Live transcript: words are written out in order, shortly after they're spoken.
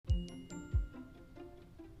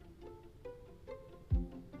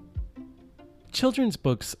Children's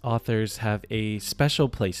books authors have a special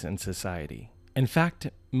place in society. In fact,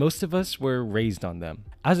 most of us were raised on them.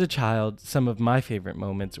 As a child, some of my favorite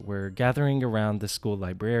moments were gathering around the school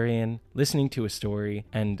librarian, listening to a story,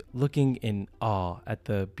 and looking in awe at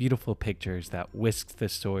the beautiful pictures that whisked the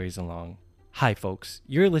stories along. Hi folks,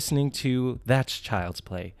 you're listening to That's Child's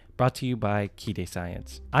Play, brought to you by Kide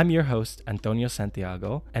Science. I'm your host, Antonio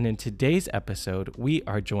Santiago, and in today's episode, we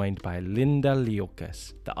are joined by Linda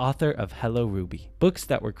Liocas, the author of Hello Ruby, books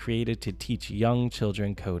that were created to teach young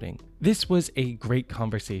children coding. This was a great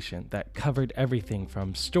conversation that covered everything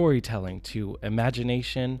from storytelling to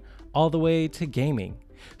imagination, all the way to gaming.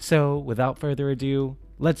 So, without further ado,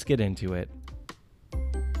 let's get into it.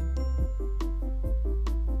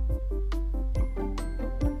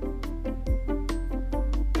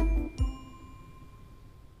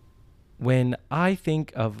 When I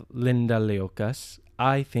think of Linda Liocas,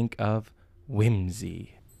 I think of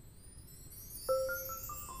whimsy.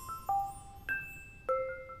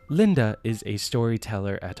 Linda is a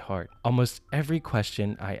storyteller at heart. Almost every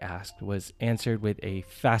question I asked was answered with a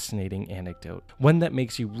fascinating anecdote, one that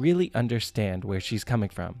makes you really understand where she's coming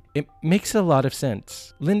from. It makes a lot of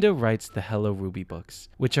sense. Linda writes the Hello Ruby books,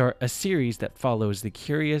 which are a series that follows the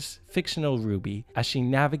curious, fictional Ruby as she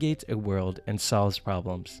navigates a world and solves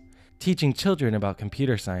problems, teaching children about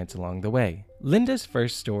computer science along the way. Linda's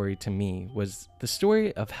first story to me was the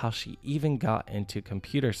story of how she even got into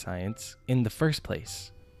computer science in the first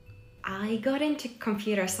place. I got into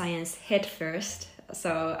computer science head first.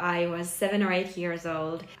 So I was 7 or 8 years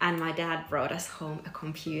old and my dad brought us home a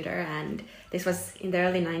computer, and this was in the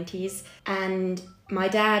early 90s. And my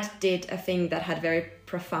dad did a thing that had very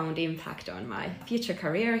profound impact on my future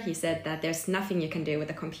career. He said that there's nothing you can do with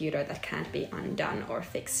a computer that can't be undone or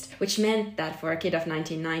fixed, which meant that for a kid of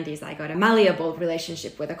 1990s, I got a malleable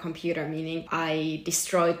relationship with a computer, meaning I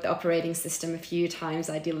destroyed the operating system a few times,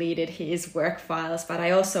 I deleted his work files, but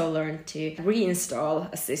I also learned to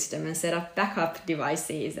reinstall a system and set up backup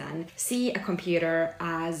devices and see a computer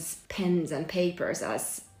as pens and papers,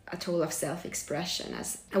 as a tool of self-expression,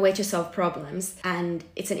 as a way to solve problems. And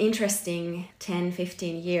it's an interesting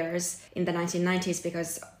 10-15 years in the 1990s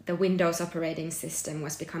because the Windows operating system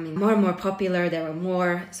was becoming more and more popular. There were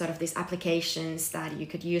more sort of these applications that you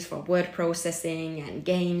could use for word processing and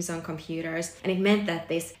games on computers. And it meant that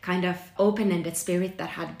this kind of open-ended spirit that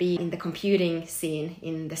had been in the computing scene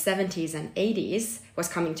in the 70s and 80s was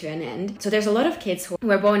coming to an end. So there's a lot of kids who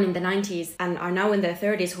were born in the 90s and are now in their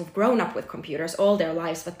 30s who've grown up with computers all their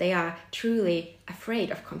lives, but they are truly afraid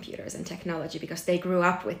of computers and technology because they grew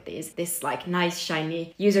up with this like nice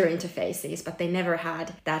shiny user interfaces, but they never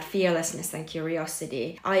had that fearlessness and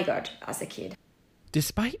curiosity I got as a kid.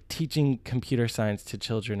 Despite teaching computer science to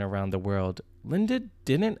children around the world, Linda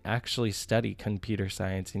didn't actually study computer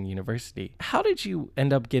science in university. How did you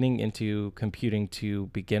end up getting into computing to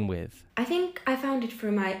begin with? I think I found it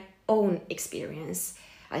through my own experience.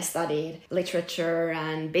 I studied literature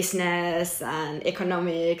and business and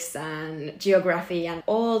economics and geography and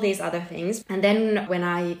all these other things. And then when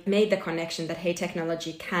I made the connection that, hey,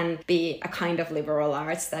 technology can be a kind of liberal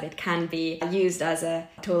arts, that it can be used as a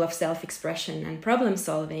tool of self-expression and problem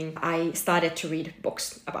solving, I started to read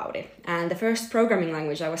books about it. And the first programming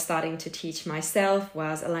language I was starting to teach myself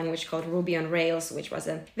was a language called Ruby on Rails, which was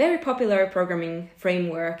a very popular programming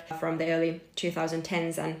framework from the early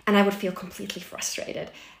 2010s. And I would feel completely frustrated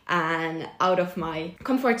and out of my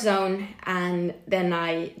comfort zone, and then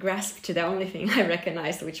I grasped to the only thing I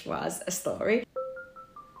recognized, which was a story.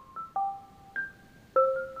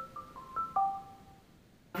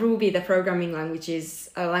 Ruby, the programming language, is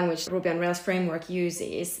a language Ruby on Rails framework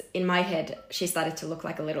uses. In my head, she started to look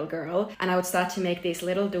like a little girl, and I would start to make these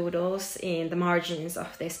little doodles in the margins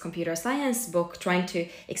of this computer science book, trying to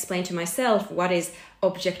explain to myself what is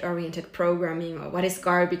object-oriented programming or what is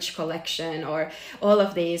garbage collection, or all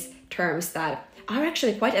of these terms that are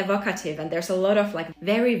actually quite evocative. And there's a lot of like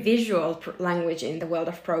very visual language in the world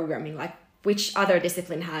of programming, like which other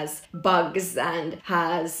discipline has bugs and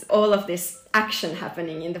has all of this action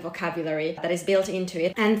happening in the vocabulary that is built into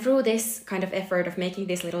it. And through this kind of effort of making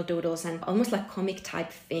these little doodles and almost like comic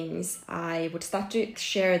type things, I would start to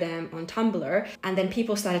share them on Tumblr. And then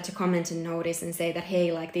people started to comment and notice and say that,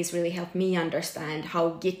 hey, like these really help me understand how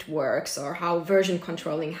Git works or how version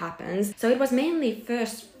controlling happens. So it was mainly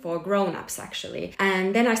first for grown-ups actually.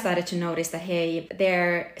 And then I started to notice that, hey,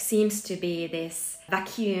 there seems to be this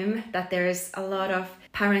vacuum, that there's a lot of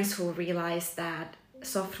parents who realize that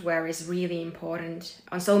software is really important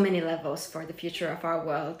on so many levels for the future of our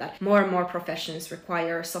world, that more and more professions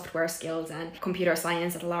require software skills, and computer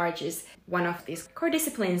science at large is one of these core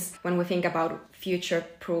disciplines when we think about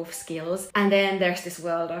future-proof skills. And then there's this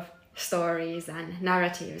world of stories and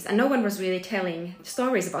narratives, and no one was really telling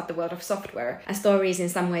stories about the world of software. And stories in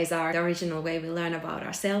some ways are the original way we learn about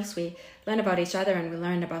ourselves, we learn about each other, and we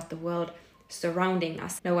learn about the world surrounding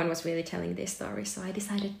us. No one was really telling these stories, so I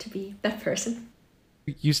decided to be that person.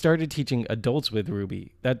 You started teaching adults with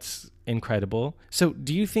Ruby. That's incredible. So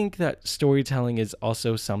do you think that storytelling is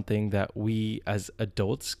also something that we as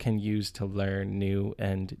adults can use to learn new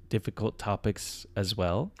and difficult topics as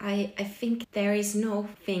well? I think there is no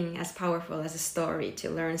thing as powerful as a story to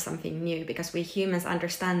learn something new, because we humans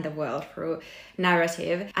understand the world through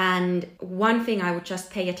narrative. And one thing I would just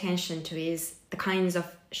pay attention to is the kinds of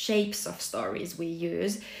shapes of stories we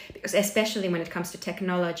use, because especially when it comes to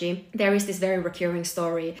technology, there is this very recurring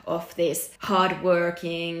story of this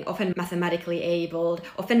hardworking, often mathematically abled,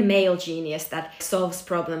 often male genius that solves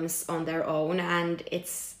problems on their own. And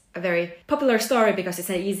it's a very popular story because it's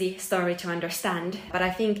an easy story to understand. But I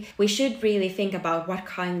think we should really think about what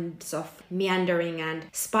kinds of meandering and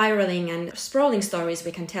spiraling and sprawling stories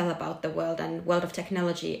we can tell about the world, and world of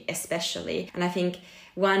technology especially. And I think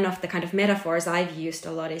one of the kind of metaphors I've used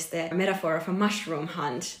a lot is the metaphor of a mushroom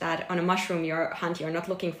hunt, that on a mushroom hunt, you're not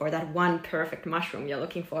looking for that one perfect mushroom, you're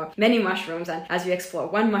looking for many mushrooms, and as you explore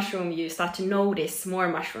one mushroom, you start to notice more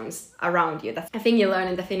mushrooms around you. That's a thing you learn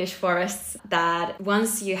in the Finnish forests, that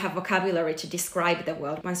once you have vocabulary to describe the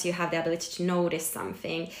world, once you have the ability to notice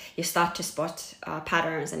something, you start to spot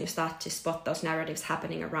patterns, and you start to spot those narratives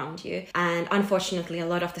happening around you. And unfortunately, a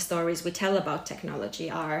lot of the stories we tell about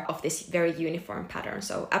technology are of this very uniform pattern.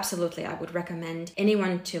 So absolutely, I would recommend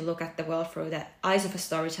anyone to look at the world through the eyes of a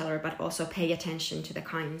storyteller, but also pay attention to the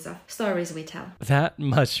kinds of stories we tell. That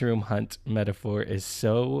mushroom hunt metaphor is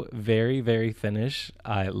so very, very Finnish.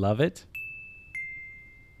 I love it.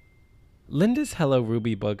 Linda's Hello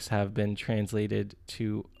Ruby books have been translated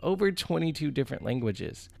to over 22 different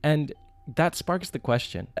languages. And that sparks the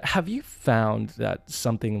question, have you found that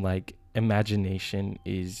something like imagination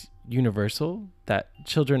is universal, that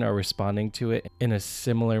children are responding to it in a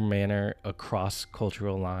similar manner across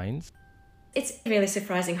cultural lines? It's really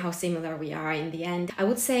surprising how similar we are in the end. I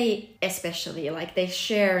would say especially, like, they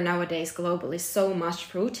share nowadays globally so much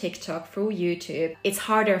through TikTok, through YouTube. It's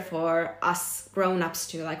harder for us grown-ups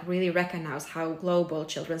to like really recognize how global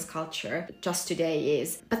children's culture just today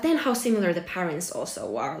is. But then how similar the parents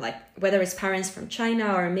also are. Like, whether it's parents from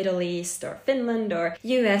China or Middle East or Finland or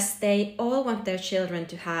US, they all want their children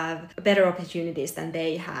to have better opportunities than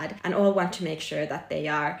they had, and all want to make sure that they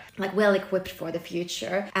are like well equipped for the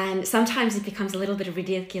future. And sometimes it becomes a little bit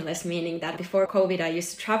ridiculous, meaning that before COVID I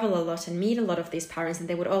used to travel a lot and meet a lot of these parents, and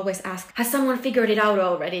they would always ask, has someone figured it out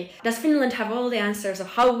already? Does Finland have all the answers of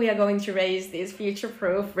how we are going to raise these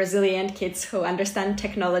future-proof, resilient kids who understand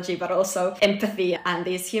technology but also empathy and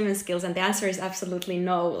these human skills? And the answer is absolutely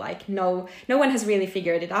no. Like, no one has really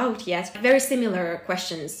figured it out yet. Very similar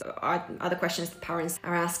questions are the questions that parents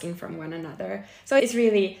are asking from one another. So it's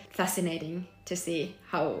really fascinating to see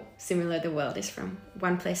how similar the world is from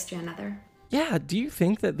one place to another. Yeah, do you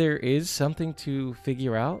think that there is something to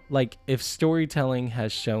figure out? Like, if storytelling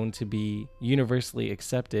has shown to be universally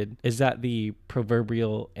accepted, is that the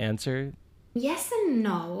proverbial answer? Yes and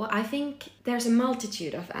no. I think there's a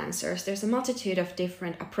multitude of answers. There's a multitude of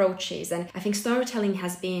different approaches. And I think storytelling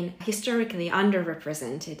has been historically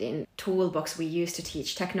underrepresented in toolbox we use to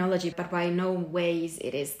teach technology, but by no ways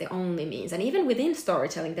it is the only means. And even within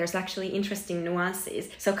storytelling, there's actually interesting nuances.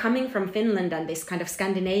 So coming from Finland and this kind of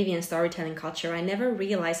Scandinavian storytelling culture, I never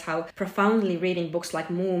realized how profoundly reading books like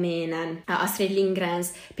Moomin and Astrid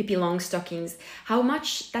Lindgren's Pippi Longstockings, how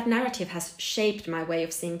much that narrative has shaped my way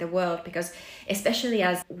of seeing the world, because especially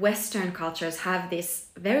as Western cultures have this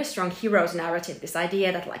very strong hero's narrative, this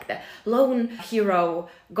idea that like the lone hero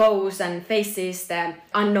goes and faces the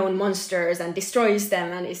unknown monsters and destroys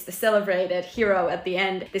them and is the celebrated hero at the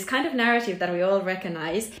end. This kind of narrative that we all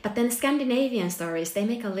recognize. But then Scandinavian stories, they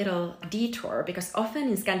make a little detour, because often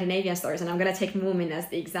in Scandinavian stories, and I'm going to take Moomin as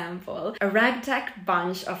the example, a ragtag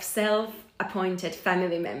bunch of self-appointed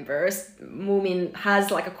family members. Moomin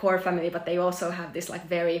has like a core family, but they also have this like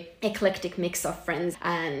very eclectic mix of friends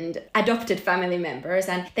and adopted family members,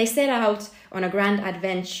 and they set out on a grand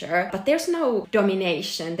adventure, but there's no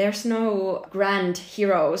domination, there's no grand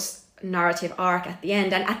heroes narrative arc at the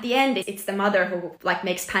end. And at the end, it's the mother who like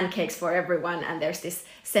makes pancakes for everyone, and there's this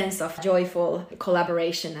sense of joyful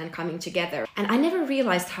collaboration and coming together. And I never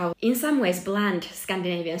realized how, in some ways, bland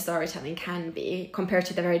Scandinavian storytelling can be compared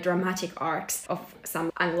to the very dramatic arcs of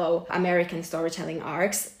some Anglo-American storytelling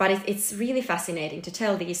arcs. But it's really fascinating to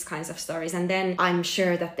tell these kinds of stories. And then I'm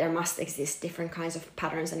sure that there must exist different kinds of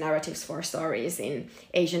patterns and narratives for stories in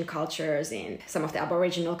Asian cultures, in some of the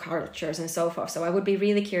Aboriginal cultures and so forth. So I would be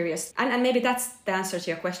really curious. And maybe that's the answer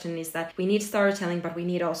to your question, is that we need storytelling, but we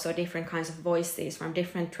need also different kinds of voices from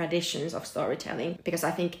different traditions of storytelling. Because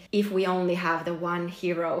I think if we only have the one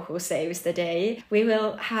hero who saves the day, we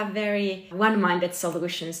will have very one-minded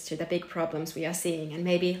solutions to the big problems we are seeing. And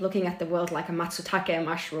maybe looking at the world like a Matsutake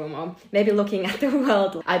mushroom, or maybe looking at the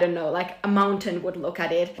world, I don't know, like a mountain would look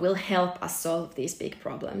at it, will help us solve these big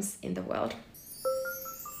problems in the world.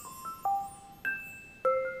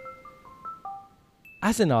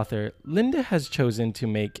 As an author, Linda has chosen to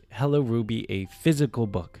make Hello Ruby a physical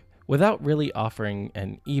book without really offering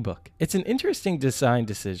an ebook. It's an interesting design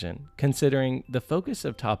decision, considering the focus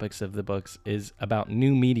of topics of the books is about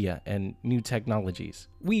new media and new technologies.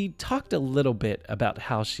 We talked a little bit about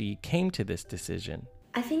how she came to this decision.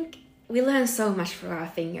 I think we learn so much from our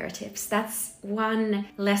fingertips. That's one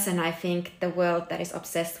lesson I think the world that is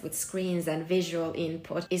obsessed with screens and visual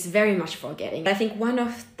input is very much forgetting. I think one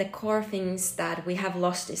of the core things that we have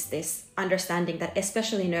lost is this understanding that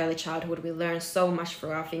especially in early childhood we learn so much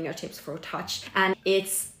through our fingertips, through touch. And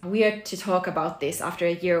it's weird to talk about this after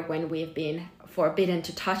a year when we've been forbidden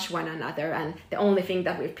to touch one another, and the only thing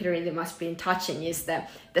that we've pretty much been touching is the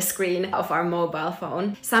screen of our mobile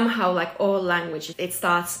phone. Somehow, like all language, it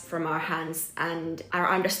starts from our hands, and our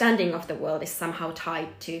understanding of the world is somehow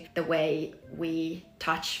tied to the way we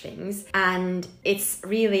touch things. And it's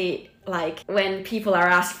really like when people are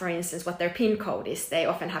asked, for instance, what their PIN code is, they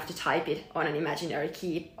often have to type it on an imaginary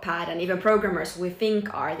keypad. And even programmers we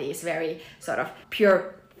think are these very sort of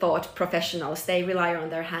pure thought professionals, they rely on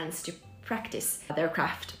their hands to practice their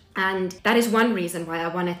craft. And that is one reason why I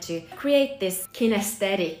wanted to create this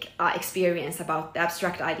kinesthetic experience about the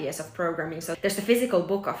abstract ideas of programming. So there's the physical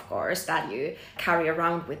book, of course, that you carry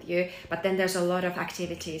around with you, but then there's a lot of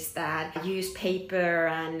activities that use paper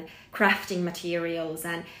and crafting materials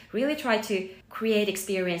and really try to create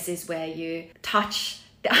experiences where you touch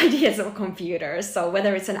the ideas of computers. So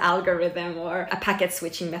whether it's an algorithm or a packet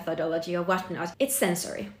switching methodology or whatnot, it's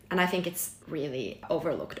sensory. And I think it's really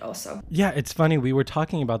overlooked also. Yeah, it's funny. We were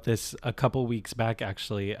talking about this a couple weeks back,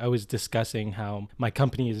 actually. I was discussing how my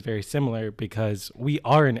company is very similar because we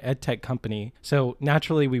are an edtech company. So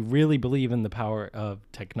naturally, we really believe in the power of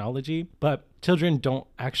technology, but children don't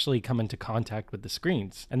actually come into contact with the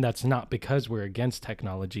screens. And that's not because we're against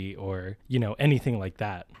technology or, anything like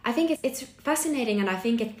that. I think it's fascinating, and I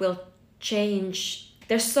think it will change.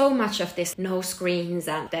 There's so much of this no screens,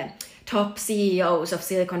 and the top CEOs of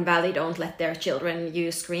Silicon Valley don't let their children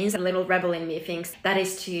use screens. A little rebel in me thinks that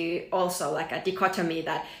is to also like a dichotomy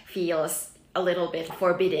that feels a little bit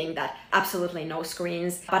forbidding, that absolutely no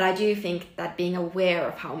screens. But I do think that being aware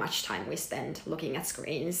of how much time we spend looking at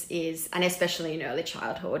screens is, and especially in early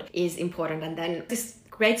childhood, is important. And then this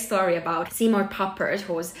great story about Seymour Papert,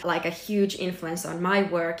 who was like a huge influence on my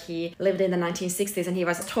work. He lived in the 1960s and he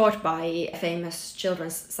was taught by a famous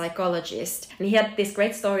children's psychologist. And he had this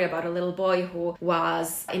great story about a little boy who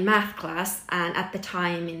was in math class, and at the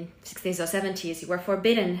time in 60s or 70s you were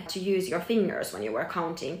forbidden to use your fingers when you were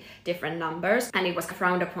counting different numbers, and it was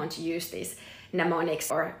frowned upon to use these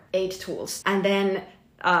mnemonics or aid tools. And then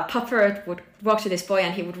Papert would walk to this boy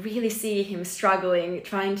and he would really see him struggling,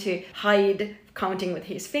 trying to hide counting with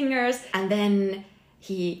his fingers. And then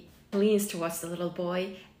he leans towards the little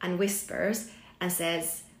boy and whispers and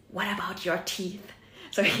says, "What about your teeth?"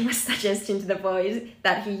 So he was suggesting to the boy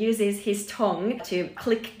that he uses his tongue to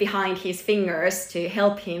click behind his fingers to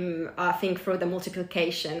help him think through the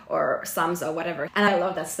multiplication or sums or whatever. And I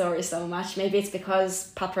love that story so much. Maybe it's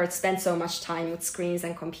because Papert spent so much time with screens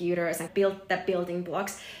and computers and built the building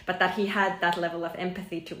blocks, but that he had that level of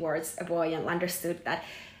empathy towards a boy and understood that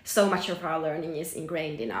so much of our learning is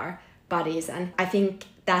ingrained in our bodies. And I think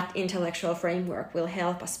that intellectual framework will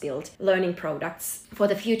help us build learning products for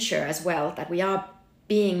the future as well, that we are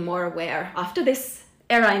being more aware after this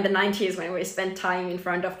era in the 90s when we spent time in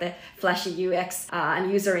front of the flashy UX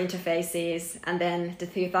and user interfaces, and then the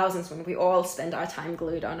 2000s when we all spend our time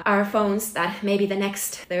glued on our phones, that maybe the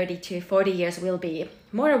next 30 to 40 years will be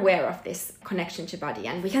more aware of this connection to body.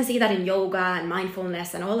 And we can see that in yoga and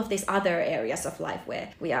mindfulness and all of these other areas of life where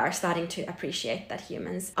we are starting to appreciate that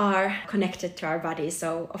humans are connected to our bodies.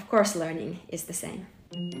 So of course learning is the same.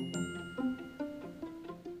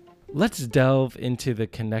 Let's delve into the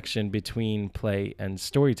connection between play and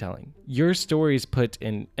storytelling. Your stories put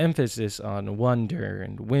an emphasis on wonder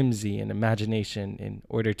and whimsy and imagination in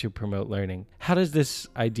order to promote learning. How does this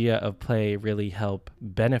idea of play really help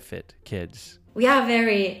benefit kids? We are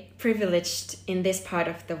very privileged in this part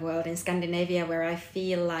of the world, in Scandinavia, where I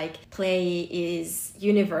feel like play is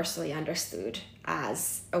universally understood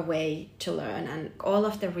as a way to learn, and all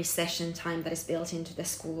of the recession time that is built into the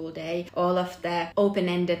school day, all of the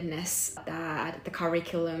open-endedness that the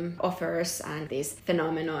curriculum offers, and these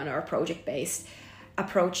phenomenon or project-based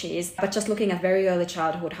approaches. But just looking at very early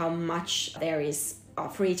childhood, how much there is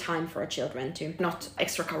free time for children to not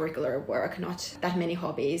extracurricular work, not that many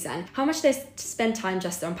hobbies, and how much they spend time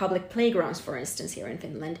just on public playgrounds, for instance, here in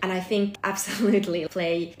Finland. And I think absolutely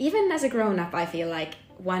play, even as a grown-up, I feel like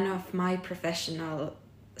one of my professional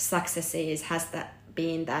successes has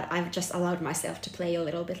been that I've just allowed myself to play a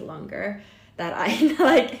little bit longer, that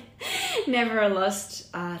I never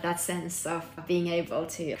lost that sense of being able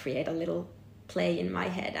to create a little play in my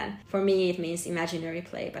head. And for me it means imaginary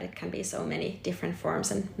play, but it can be so many different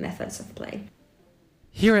forms and methods of play.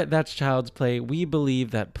 Here at That's Child's Play, we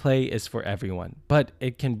believe that play is for everyone, but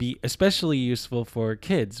it can be especially useful for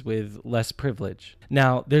kids with less privilege.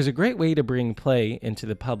 Now, there's a great way to bring play into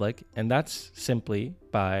the public, and that's simply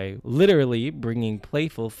by literally bringing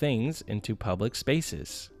playful things into public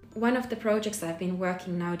spaces. One of the projects I've been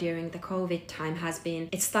working now during the COVID time has been,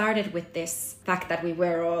 it started with this fact that we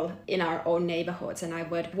were all in our own neighborhoods, and I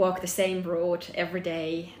would walk the same road every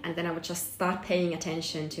day, and then I would just start paying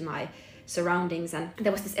attention to my surroundings, and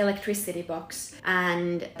there was this electricity box,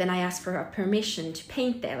 and then I asked for a permission to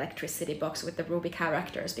paint the electricity box with the Ruby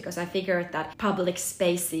characters, because I figured that public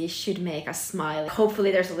spaces should make us smile.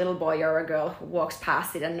 Hopefully there's a little boy or a girl who walks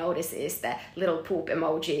past it and notices the little poop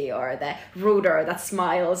emoji, or the router that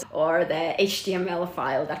smiles, or the HTML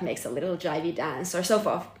file that makes a little jivey dance, or so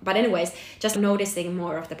forth. But anyways, just noticing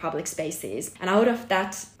more of the public spaces. And out of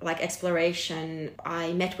that exploration,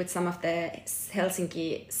 I met with some of the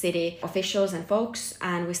Helsinki city officials and folks,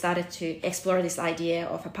 and we started to explore this idea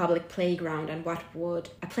of a public playground, and what would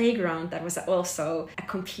a playground that was also a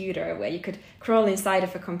computer, where you could crawl inside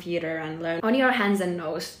of a computer and learn on your hands and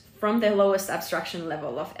nose, from the lowest abstraction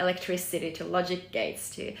level of electricity to logic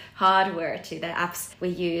gates to hardware to the apps we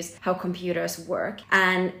use, how computers work.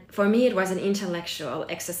 And for me it was an intellectual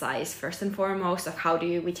exercise first and foremost of how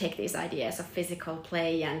do we take these ideas of physical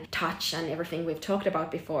play and touch and everything we've talked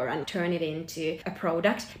about before and turn it into a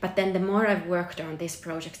product. But then the more I've worked on these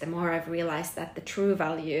projects, the more I've realized that the true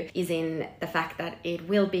value is in the fact that it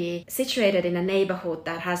will be situated in a neighborhood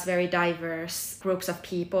that has very diverse groups of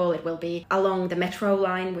people. It will be along the metro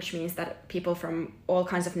line, which means that people from all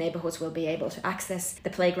kinds of neighborhoods will be able to access the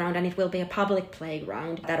playground, and it will be a public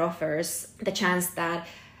playground that offers the chance that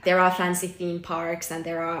there are fancy theme parks and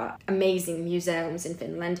there are amazing museums in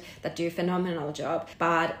Finland that do a phenomenal job,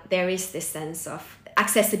 but there is this sense of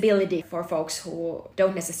accessibility for folks who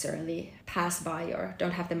don't necessarily pass by or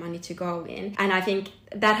don't have the money to go in. And I think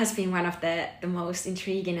that has been one of the most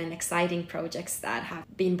intriguing and exciting projects that have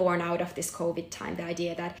been born out of this COVID time. The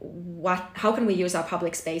idea that how can we use our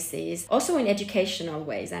public spaces also in educational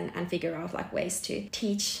ways and figure out ways to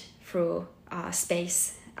teach through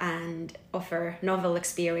space and offer novel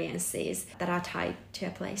experiences that are tied to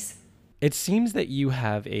a place. It seems that you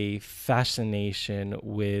have a fascination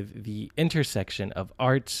with the intersection of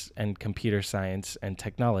arts and computer science and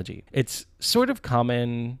technology. It's sort of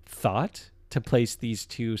common thought to place these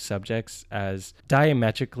two subjects as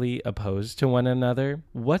diametrically opposed to one another.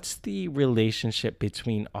 What's the relationship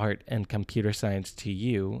between art and computer science to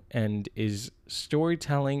you, and is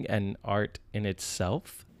storytelling an art in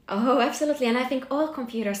itself? Oh, absolutely. And I think all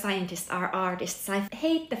computer scientists are artists. I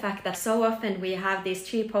hate the fact that so often we have these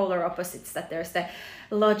two polar opposites, that there's the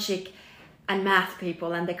logic and math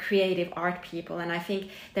people and the creative art people. And I think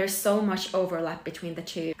there's so much overlap between the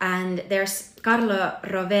two. And there's Carlo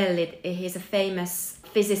Rovelli. He's a famous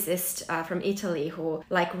physicist from Italy who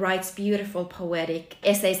writes beautiful poetic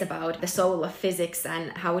essays about the soul of physics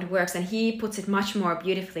and how it works, and he puts it much more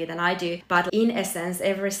beautifully than I do. But in essence,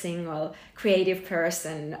 every single creative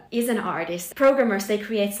person is an artist. Programmers, they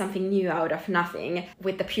create something new out of nothing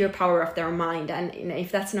with the pure power of their mind, and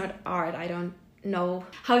if that's not art, I don't know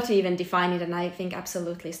how to even define it. And I think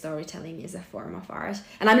absolutely storytelling is a form of art.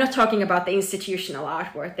 And I'm not talking about the institutional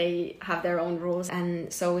art where they have their own rules,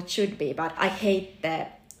 and so it should be, but I hate the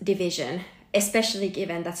division, especially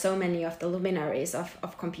given that so many of the luminaries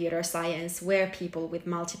of computer science were people with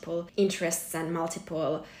multiple interests and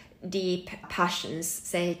multiple deep passions.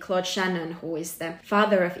 Say Claude Shannon, who is the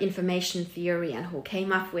father of information theory and who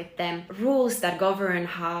came up with the rules that govern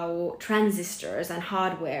how transistors and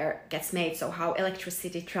hardware gets made, so how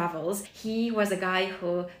electricity travels. He was a guy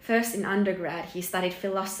who first in undergrad he studied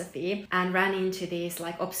philosophy and ran into these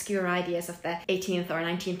like obscure ideas of the 18th or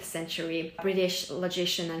 19th century British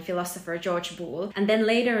logician and philosopher George Boole. And then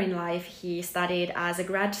later in life he studied as a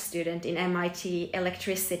grad student in MIT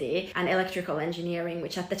electricity and electrical engineering,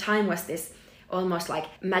 which at the time was this almost like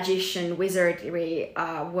magician wizardry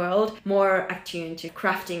world, more attuned to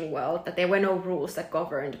crafting world, that there were no rules that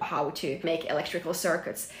governed how to make electrical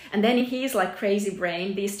circuits. And then in his like crazy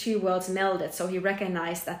brain, these two worlds melded, so he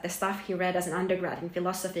recognized that the stuff he read as an undergrad in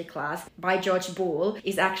philosophy class by George Boole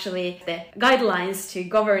is actually the guidelines to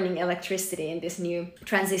governing electricity in this new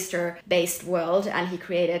transistor-based world. And he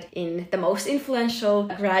created in the most influential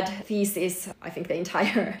grad thesis, I think the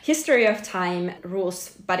entire history of time,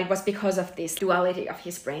 rules, but it was because of this duality of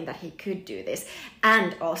his brain that he could do this.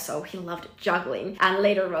 And also he loved juggling and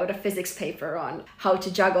later wrote a physics paper on how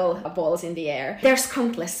to juggle balls in the air. There's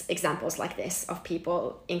countless examples like this of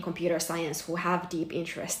people in computer science who have deep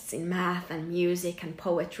interests in math and music and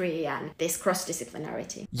poetry and this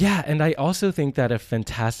cross-disciplinarity. Yeah, and I also think that a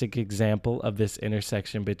fantastic example of this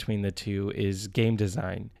intersection between the two is game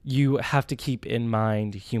design. You have to keep in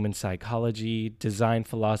mind human psychology, design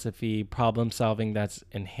philosophy, problem solving that's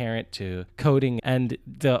inherent to coding, and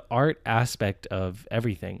the art aspect of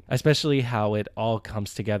everything, especially how it all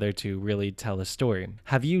comes together to really tell a story.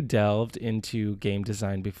 Have you delved into game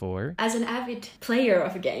design before? As an avid player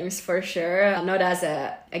of games, for sure, not as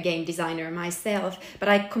a game designer myself, but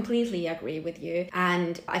I completely agree with you.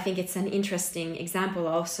 And I think it's an interesting example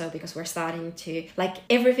also because we're starting to, like,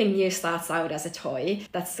 everything new starts out as a toy.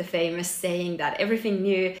 That's the famous saying that everything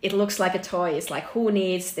new, it looks like a toy. It's like, who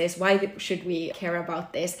needs this? Why should we care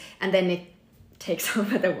about this? And then it takes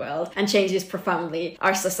over the world and changes profoundly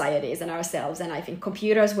our societies and ourselves. And I think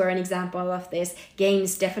computers were an example of this.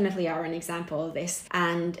 Games definitely are an example of this.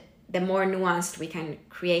 And the more nuanced we can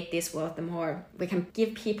create this world, the more we can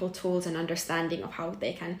give people tools and understanding of how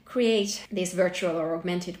they can create these virtual or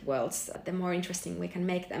augmented worlds, the more interesting we can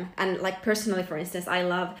make them. And like personally, for instance, I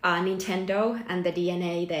love Nintendo and the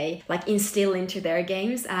DNA they like instill into their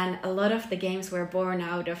games. And a lot of the games were born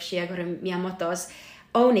out of Shigeru Miyamoto's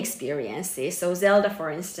own experiences. So Zelda, for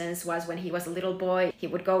instance, was when he was a little boy, he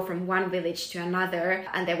would go from one village to another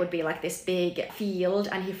and there would be like this big field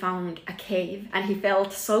and he found a cave and he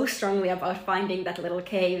felt so strongly about finding that little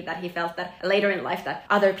cave that he felt that later in life that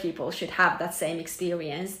other people should have that same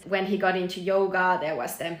experience. When he got into yoga, there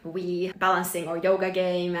was the Wii balancing or yoga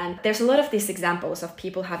game, and there's a lot of these examples of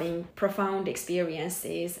people having profound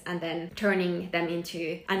experiences and then turning them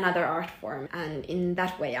into another art form. And in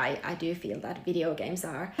that way I do feel that video games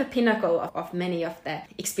are the pinnacle of many of the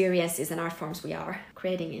experiences and art forms we are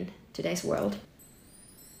creating in today's world.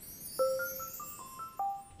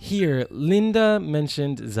 Here, Linda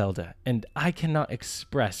mentioned Zelda, and I cannot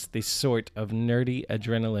express the sort of nerdy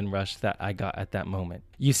adrenaline rush that I got at that moment.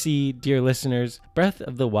 You see, dear listeners, Breath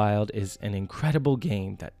of the Wild is an incredible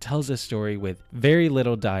game that tells a story with very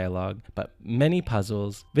little dialogue, but many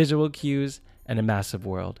puzzles, visual cues, and a massive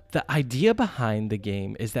world. The idea behind the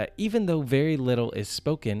game is that even though very little is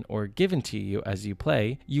spoken or given to you as you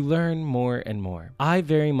play, you learn more and more. I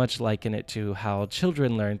very much liken it to how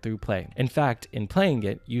children learn through play. In fact, in playing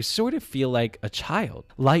it, you sort of feel like a child.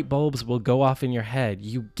 Light bulbs will go off in your head.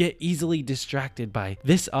 You get easily distracted by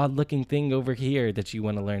this odd-looking thing over here that you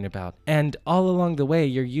want to learn about. And all along the way,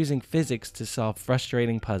 you're using physics to solve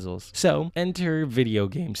frustrating puzzles. So, enter video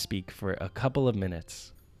game speak for a couple of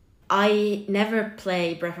minutes. I never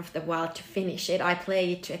play Breath of the Wild to finish it. I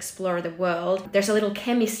play it to explore the world. There's a little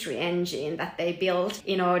chemistry engine that they built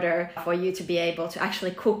in order for you to be able to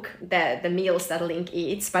actually cook the meals that Link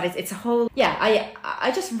eats. But it's a whole... Yeah,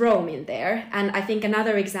 I just roam in there. And I think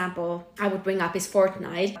another example I would bring up is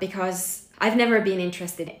Fortnite, because I've never been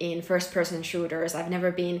interested in first-person shooters. I've never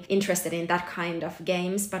been interested in that kind of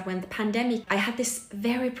games. But when the pandemic, I had this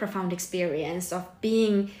very profound experience of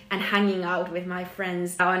being and hanging out with my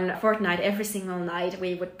friends on Fortnite every single night.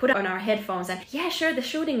 We would put on our headphones and yeah, sure, the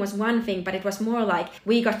shooting was one thing, but it was more like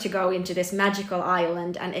we got to go into this magical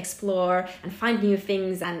island and explore and find new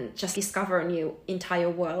things and just discover new entire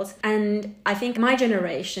worlds. And I think my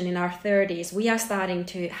generation in our 30s, we are starting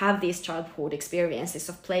to have these childhood experiences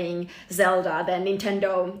of playing Zelda, the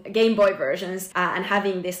Nintendo Game Boy versions, and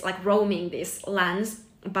having this like roaming these lands.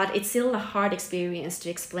 but it's still a hard experience to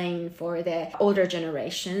explain for the older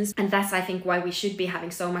generations. And that's, I think, why we should be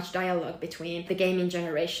having so much dialogue between the gaming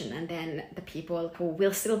generation and then the people who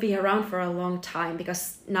will still be around for a long time,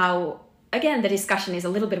 because now, again, the discussion is a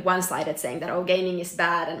little bit one-sided, saying that, oh, gaming is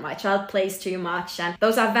bad and my child plays too much. And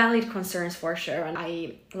those are valid concerns for sure. And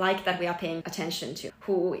I like that we are paying attention to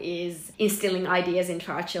who is instilling ideas into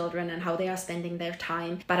our children and how they are spending their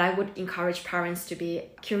time. But I would encourage parents to be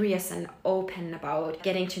curious and open about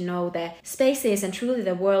getting to know the spaces and truly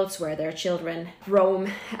the worlds where their children roam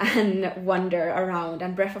and wander around.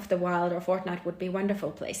 And Breath of the Wild or Fortnite would be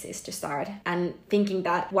wonderful places to start. And thinking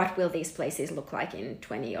that what will these places look like in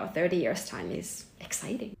 20 or 30 years time is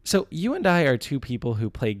exciting. So you and I are two people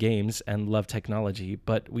who play games and love technology,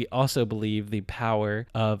 but we also believe the power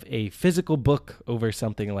of a physical book over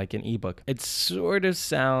something like an ebook. It sort of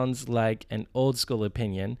sounds like an old school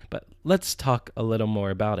opinion, but let's talk a little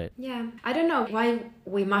more about it. Yeah, I don't know why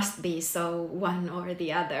we must be so one or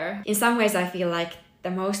the other. In some ways, I feel like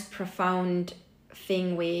the most profound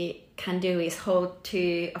thing we can do is hold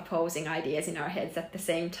two opposing ideas in our heads at the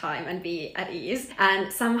same time and be at ease.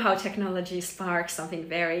 And somehow technology sparks something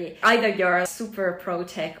very, either you're super pro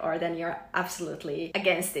tech or then you're absolutely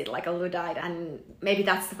against it, like a Luddite. And maybe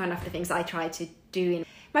that's one of the things I try to do in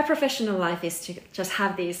my professional life, is to just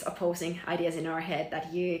have these opposing ideas in our head,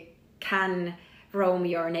 that you can roam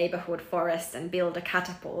your neighborhood forest and build a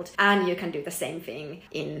catapult, and you can do the same thing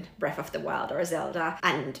in Breath of the Wild or Zelda,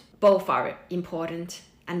 and both are important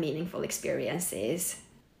and meaningful experiences.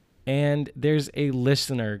 And there's a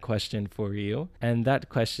listener question for you, and that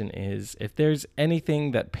question is, if there's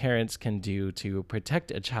anything that parents can do to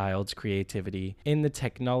protect a child's creativity in the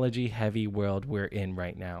technology-heavy world we're in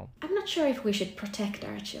right now. I'm not sure if we should protect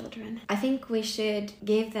our children. I think we should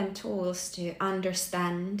give them tools to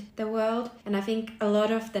understand the world. And I think a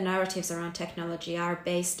lot of the narratives around technology are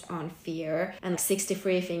based on fear and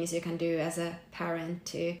 63 things you can do as a parent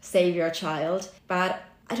to save your child. But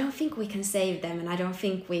I don't think we can save them, and I don't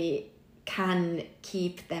think we can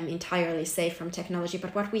keep them entirely safe from technology.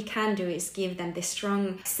 But what we can do is give them this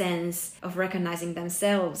strong sense of recognizing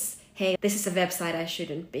themselves. Hey, this is a website I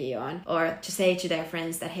shouldn't be on. Or to say to their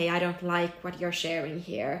friends that, hey, I don't like what you're sharing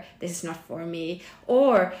here. This is not for me.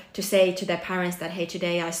 Or to say to their parents that, hey,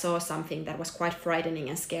 today I saw something that was quite frightening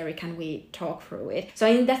and scary. Can we talk through it? So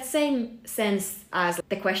in that same sense as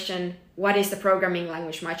the question, what is the programming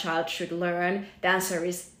language my child should learn? The answer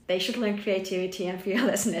is they should learn creativity and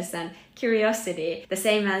fearlessness and curiosity. The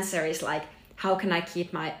same answer is like, how can I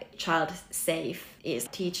keep my child safe? Is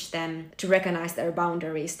teach them to recognize their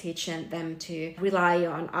boundaries, teach them to rely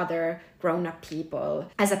on other grown-up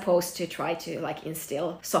people, as opposed to try to like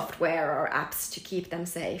instill software or apps to keep them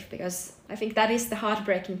safe. Because I think that is the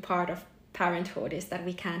heartbreaking part of parenthood, is that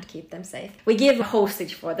we can't keep them safe. We give a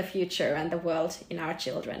hostage for the future and the world in our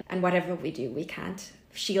children, and whatever we do, we can't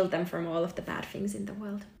shield them from all of the bad things in the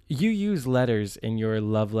world. You use letters in your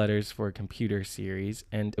Love Letters for Computer series,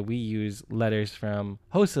 and we use letters from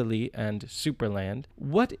Hosali and Superland.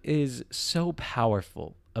 What is so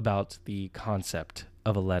powerful about the concept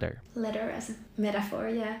of a letter? Letter as a metaphor,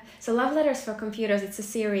 yeah. So Love Letters for Computers, it's a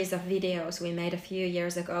series of videos we made a few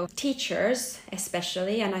years ago. Teachers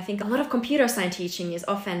especially, and I think a lot of computer science teaching is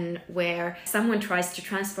often where someone tries to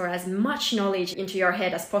transfer as much knowledge into your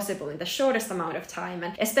head as possible in the shortest amount of time,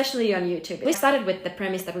 and especially on YouTube. We started with the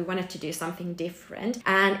premise that we wanted to do something different,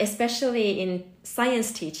 and especially in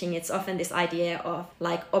science teaching, it's often this idea of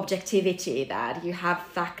like objectivity, that you have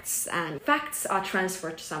facts and facts are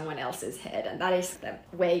transferred to someone else's head, and that is the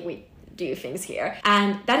way we do things here.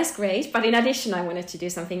 And that is great, but in addition I wanted to do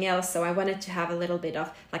something else, so I wanted to have a little bit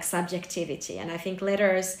of like subjectivity. And I think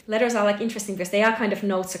letters are like interesting because they are kind of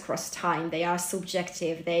notes across time. They are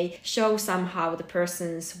subjective, they show somehow the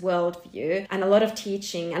person's worldview. And a lot of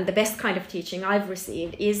teaching, and the best kind of teaching I've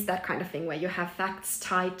received, is that kind of thing where you have facts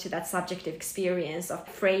tied to that subjective experience of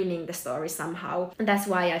framing the story somehow. And that's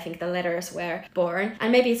why I think the letters were born.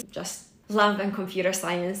 And maybe it's just love and computer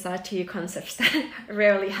science are two concepts that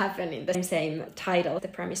rarely happen in the same title, the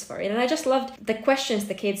premise for it. And I just loved the questions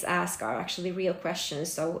the kids ask are actually real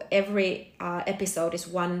questions. So every episode is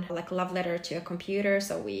one like love letter to a computer.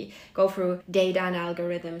 So we go through data and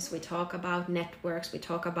algorithms, we talk about networks, we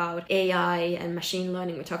talk about AI and machine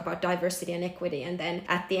learning, we talk about diversity and equity. And then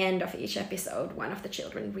at the end of each episode, one of the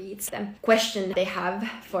children reads them question they have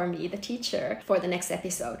for me, the teacher, for the next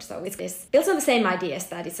episode. So it's built on the same ideas,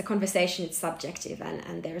 that it's a conversation, it's subjective,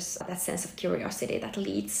 and there's that sense of curiosity that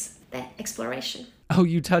leads the exploration. Oh,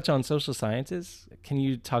 you touch on social sciences? Can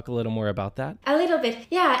you talk a little more about that? A little bit.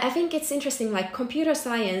 Yeah, I think it's interesting. Like, computer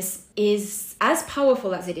science is as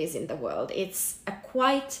powerful as it is in the world. It's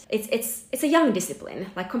a young discipline.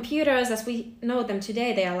 Like, computers as we know them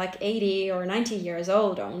today, they are like 80 or 90 years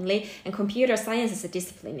old only, and computer science as a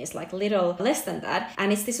discipline is like little less than that.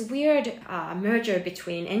 And it's this weird merger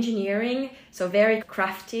between engineering, so very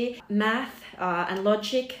crafty, math, and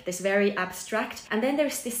logic, this very abstract. And then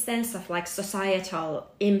there's this sense of like societal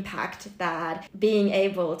impact that being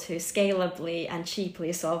able to scalably and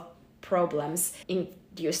cheaply solve problems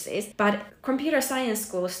induces. But computer science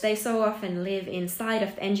schools, they so often live inside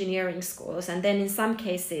of engineering schools, and then in some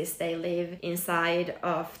cases they live inside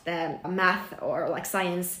of the math or like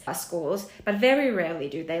science schools, but very rarely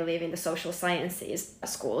do they live in the social sciences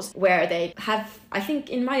schools, where they have, I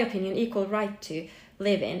think, in my opinion, equal right to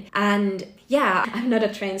live in. And yeah, I'm not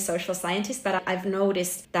a trained social scientist, but I've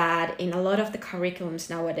noticed that in a lot of the curriculums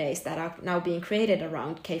nowadays that are now being created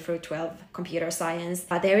around K through 12 computer science,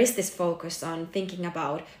 there is this focus on thinking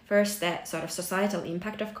about first the sort of societal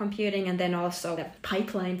impact of computing, and then also the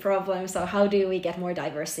pipeline problem. So how do we get more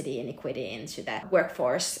diversity and equity into the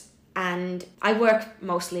workforce? And I work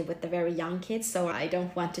mostly with the very young kids, so I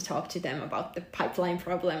don't want to talk to them about the pipeline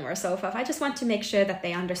problem or so forth. I just want to make sure that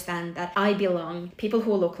they understand that I belong. People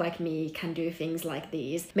who look like me can do things like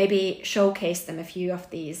these. Maybe showcase them a few of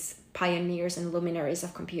these pioneers and luminaries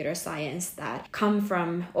of computer science that come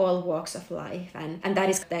from all walks of life, and that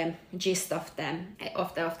is the gist of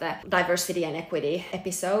the diversity and equity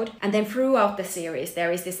episode. And then throughout the series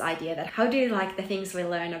there is this idea that how do like the things we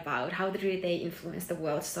learn about, how do they influence the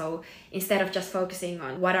world? So instead of just focusing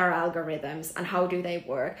on what are algorithms and how do they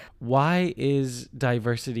work, why is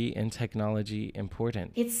diversity in technology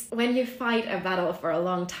important? It's when you fight a battle for a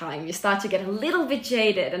long time, you start to get a little bit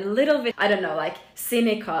jaded and a little bit, I don't know, like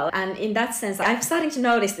cynical. And in that sense, I'm starting to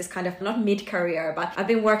notice this kind of, not mid-career, but I've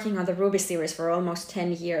been working on the Ruby series for almost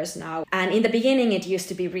 10 years now. And in the beginning, it used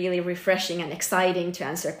to be really refreshing and exciting to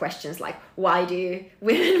answer questions like, why do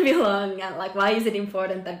women belong? And like, why is it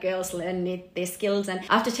important that girls learn these skills? And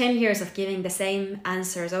after 10 years of giving the same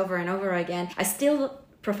answers over and over again, I still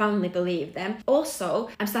profoundly believe them. Also,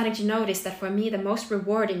 I'm starting to notice that for me, the most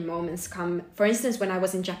rewarding moments come, for instance, when I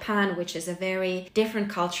was in Japan, which is a very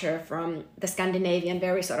different culture from the Scandinavian,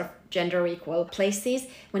 very sort of gender equal places,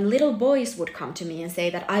 when little boys would come to me and say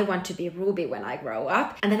that I want to be Ruby when I grow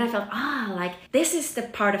up. And then I felt, like this is the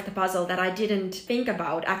part of the puzzle that I didn't think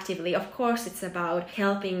about actively. Of course, it's about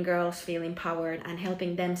helping girls feel empowered and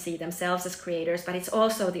helping them see themselves as creators, but it's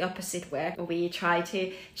also the opposite, where we try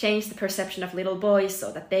to change the perception of little boys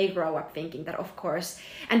so that they grow up thinking that, of course.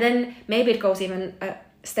 And then maybe it goes even a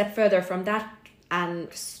step further from that, and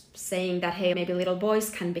saying that, hey, maybe little boys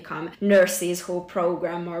can become nurses who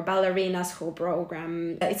program or ballerinas who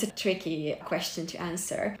program. It's a tricky question to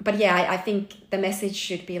answer. But yeah, I think the message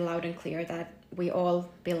should be loud and clear that we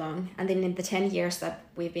all belong. And then in the 10 years that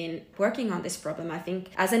we've been working on this problem, I think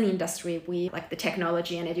as an industry, we, like the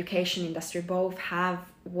technology and education industry, both have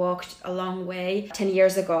walked a long way. 10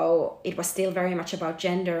 years ago, it was still very much about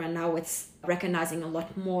gender, and now it's recognizing a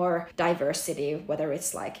lot more diversity, whether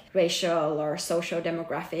it's like racial or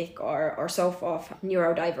socio-demographic or so forth,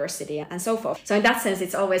 neurodiversity and so forth. So in that sense,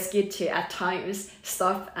 it's always good to at times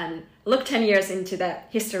stop and look 10 years into the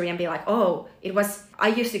history and be like, I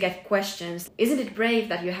used to get questions, isn't it brave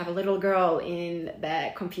that you have a little girl in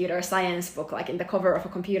the computer science book, like in the cover of a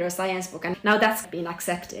computer science book? And now that's been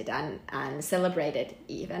accepted and celebrated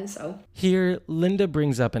even. So here, Linda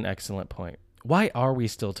brings up an excellent point. Why are we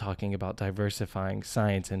still talking about diversifying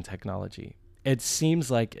science and technology? It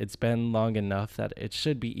seems like it's been long enough that it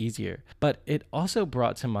should be easier, but it also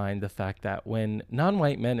brought to mind the fact that when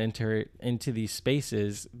non-white men enter into these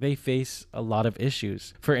spaces, they face a lot of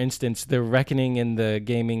issues. For instance, the reckoning in the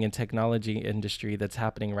gaming and technology industry that's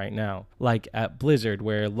happening right now, like at Blizzard,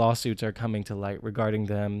 where lawsuits are coming to light regarding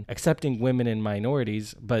them accepting women and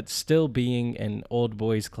minorities, but still being an old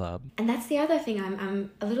boys club. And that's the other thing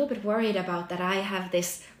I'm a little bit worried about, that I have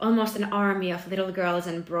this almost an army of little girls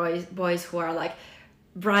and boys who are like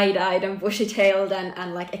bright-eyed and bushy-tailed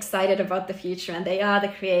and like excited about the future, and they are the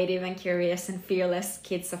creative and curious and fearless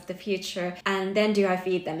kids of the future. And then do I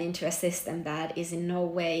feed them into a system that is in no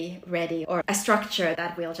way ready, or a structure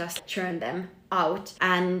that will just churn them out?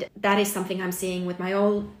 And that is something I'm seeing with my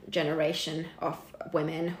own generation of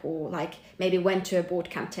women who like maybe went to a boot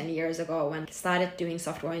camp 10 years ago and started doing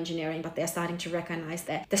software engineering, but they're starting to recognize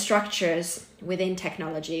that the structures within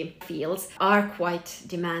technology fields are quite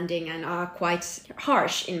demanding and are quite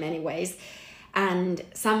harsh in many ways. And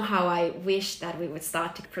somehow I wish that we would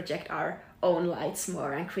start to project our own lights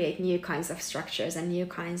more and create new kinds of structures and new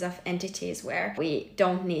kinds of entities where we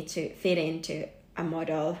don't need to fit into a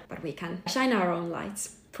model, but we can shine our own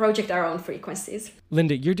lights, project our own frequencies.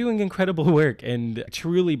 Linda, you're doing incredible work, and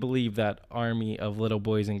truly believe that army of little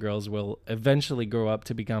boys and girls will eventually grow up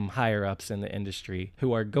to become higher ups in the industry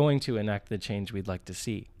who are going to enact the change we'd like to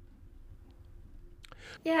see.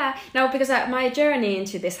 Yeah, no, because my journey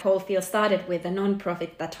into this whole field started with a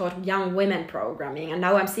non-profit that taught young women programming, and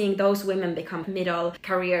now I'm seeing those women become middle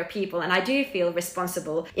career people, and I do feel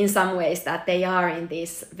responsible in some ways that they are in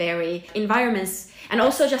these very environments, and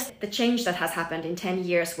also just the change that has happened in 10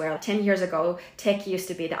 years, where 10 years ago tech used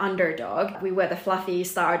to be the underdog. We were the fluffy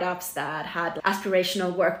startups that had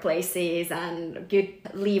aspirational workplaces and good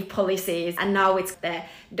leave policies, and now it's the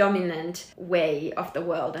dominant way of the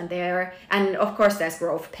world, and of course there's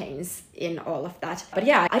growth pains in all of that. But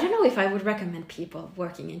yeah, I don't know if I would recommend people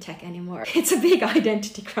working in tech anymore. It's a big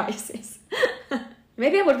identity crisis.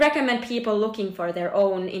 Maybe I would recommend people looking for their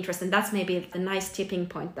own interest, and that's maybe the nice tipping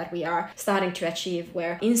point that we are starting to achieve,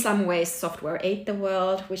 where in some ways software ate the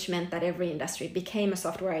world, which meant that every industry became a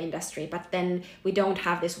software industry, but then we don't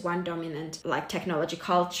have this one dominant like technology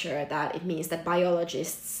culture that it means that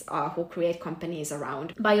biologists who create companies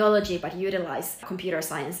around biology but utilize computer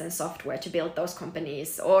science and software to build those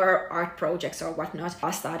companies, or art projects or whatnot,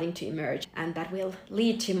 are starting to emerge, and that will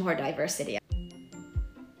lead to more diversity.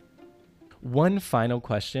 One final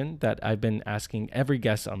question that I've been asking every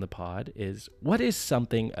guest on the pod is, what is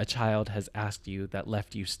something a child has asked you that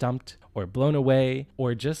left you stumped or blown away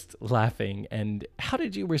or just laughing, and how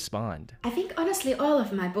did you respond? I think honestly all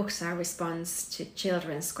of my books are response to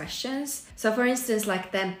children's questions. So for instance,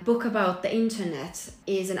 like the book about the internet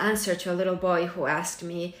is an answer to a little boy who asked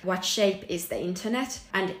me, what shape is the internet?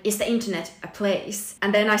 And is the internet a place?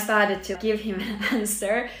 And then I started to give him an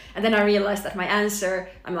answer, and then I realized that my answer,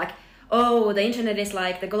 I'm like, oh, the internet is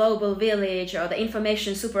like the global village or the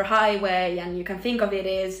information superhighway, and you can think of it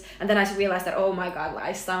as, and then I realized that, oh my God,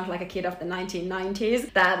 I sound like a kid of the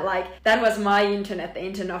 1990s, that was my internet, the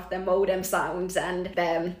internet of the modem sounds and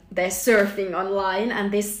the surfing online,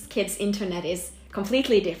 and this kid's internet is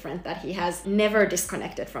completely different, that he has never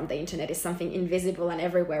disconnected from the internet. Is something invisible and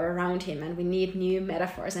everywhere around him, and we need new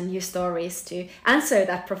metaphors and new stories to answer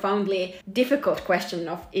that profoundly difficult question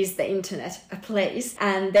of, is the internet a place?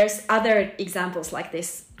 And there's other examples like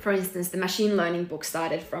this. For instance, the machine learning book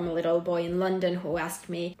started from a little boy in London who asked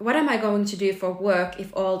me, what am I going to do for work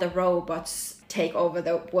if all the robots take over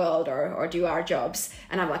the world or do our jobs?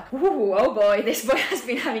 And I'm like, ooh, oh boy, this boy has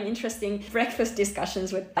been having interesting breakfast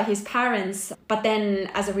discussions with his parents. But then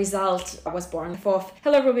as a result was born the fourth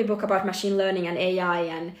Hello Ruby book about machine learning and AI,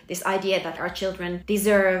 and this idea that our children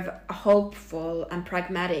deserve a hopeful and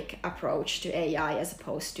pragmatic approach to AI as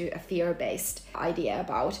opposed to a fear-based idea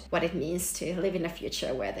about what it means to live in a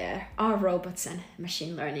future where there are robots and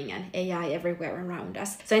machine learning and AI everywhere around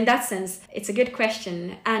us. So in that sense, it's a good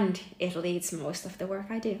question, and it leads most of the work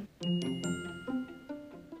I do.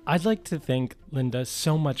 I'd like to thank Linda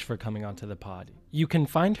so much for coming onto the pod. You can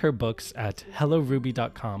find her books at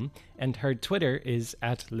helloruby.com, and her Twitter is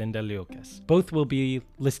at Linda Liukas. Both will be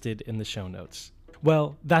listed in the show notes.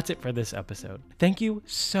 Well, that's it for this episode. Thank you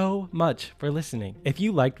so much for listening. If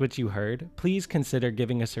you liked what you heard, please consider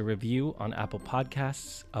giving us a review on Apple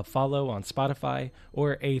Podcasts, a follow on Spotify,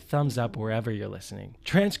 or a thumbs up wherever you're listening.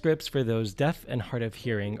 Transcripts for those deaf and hard of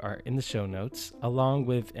hearing are in the show notes, along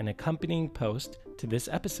with an accompanying post to this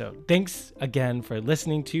episode. Thanks again for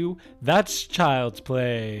listening to That's Child's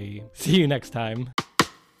Play. See you next time.